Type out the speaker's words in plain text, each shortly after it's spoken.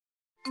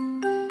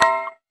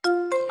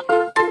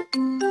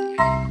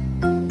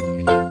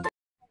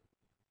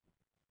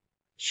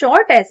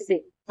short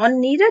essay on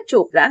Neeraj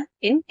Chopra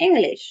in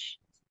English.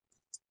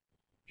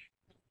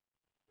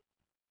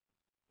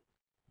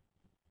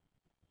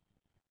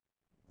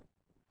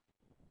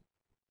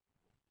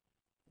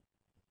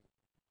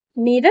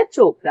 Neeraj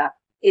Chopra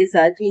is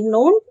a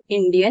renowned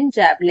Indian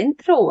javelin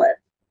thrower.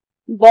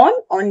 Born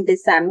on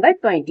December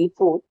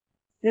 24,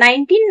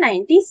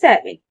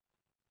 1997,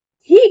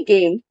 he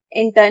gained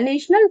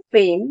international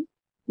fame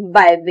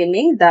by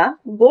winning the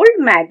gold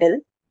medal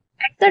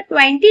at the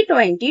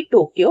 2020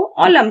 Tokyo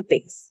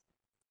Olympics.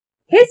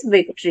 His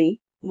victory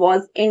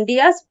was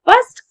India's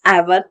first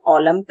ever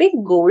Olympic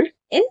gold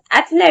in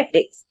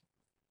athletics.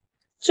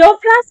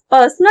 Chopra's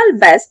personal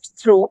best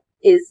throw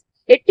is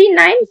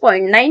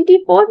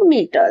 89.94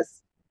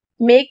 meters,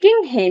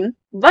 making him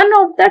one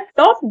of the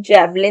top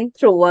javelin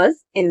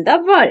throwers in the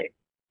world.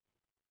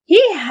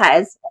 He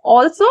has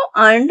also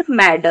earned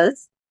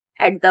medals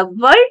at the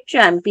World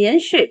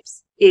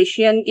Championships,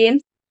 Asian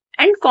Games,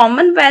 and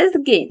Commonwealth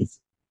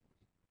Games.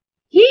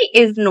 He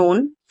is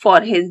known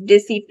for his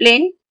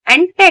discipline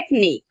and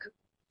technique.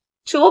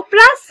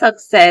 Chopra's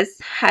success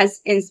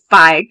has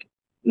inspired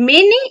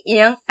many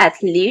young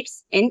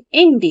athletes in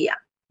India.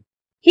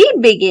 He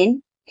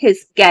began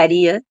his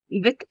career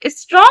with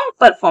strong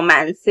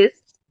performances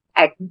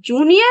at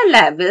junior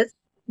levels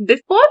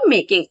before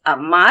making a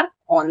mark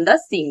on the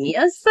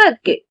senior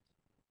circuit.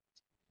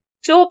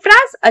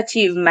 Chopra's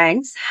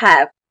achievements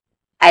have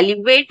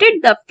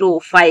elevated the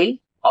profile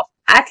of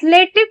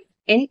athletics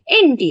in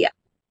India.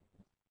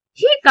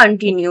 He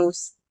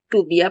continues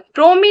to be a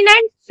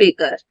prominent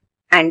figure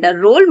and a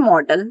role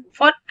model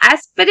for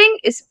aspiring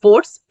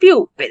sports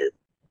pupils.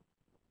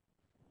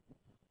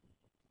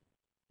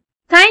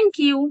 Thank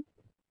you.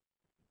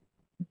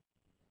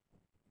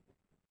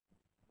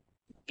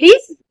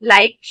 Please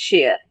like,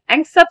 share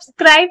and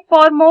subscribe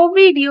for more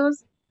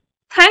videos.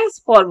 Thanks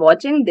for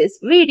watching this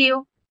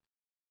video.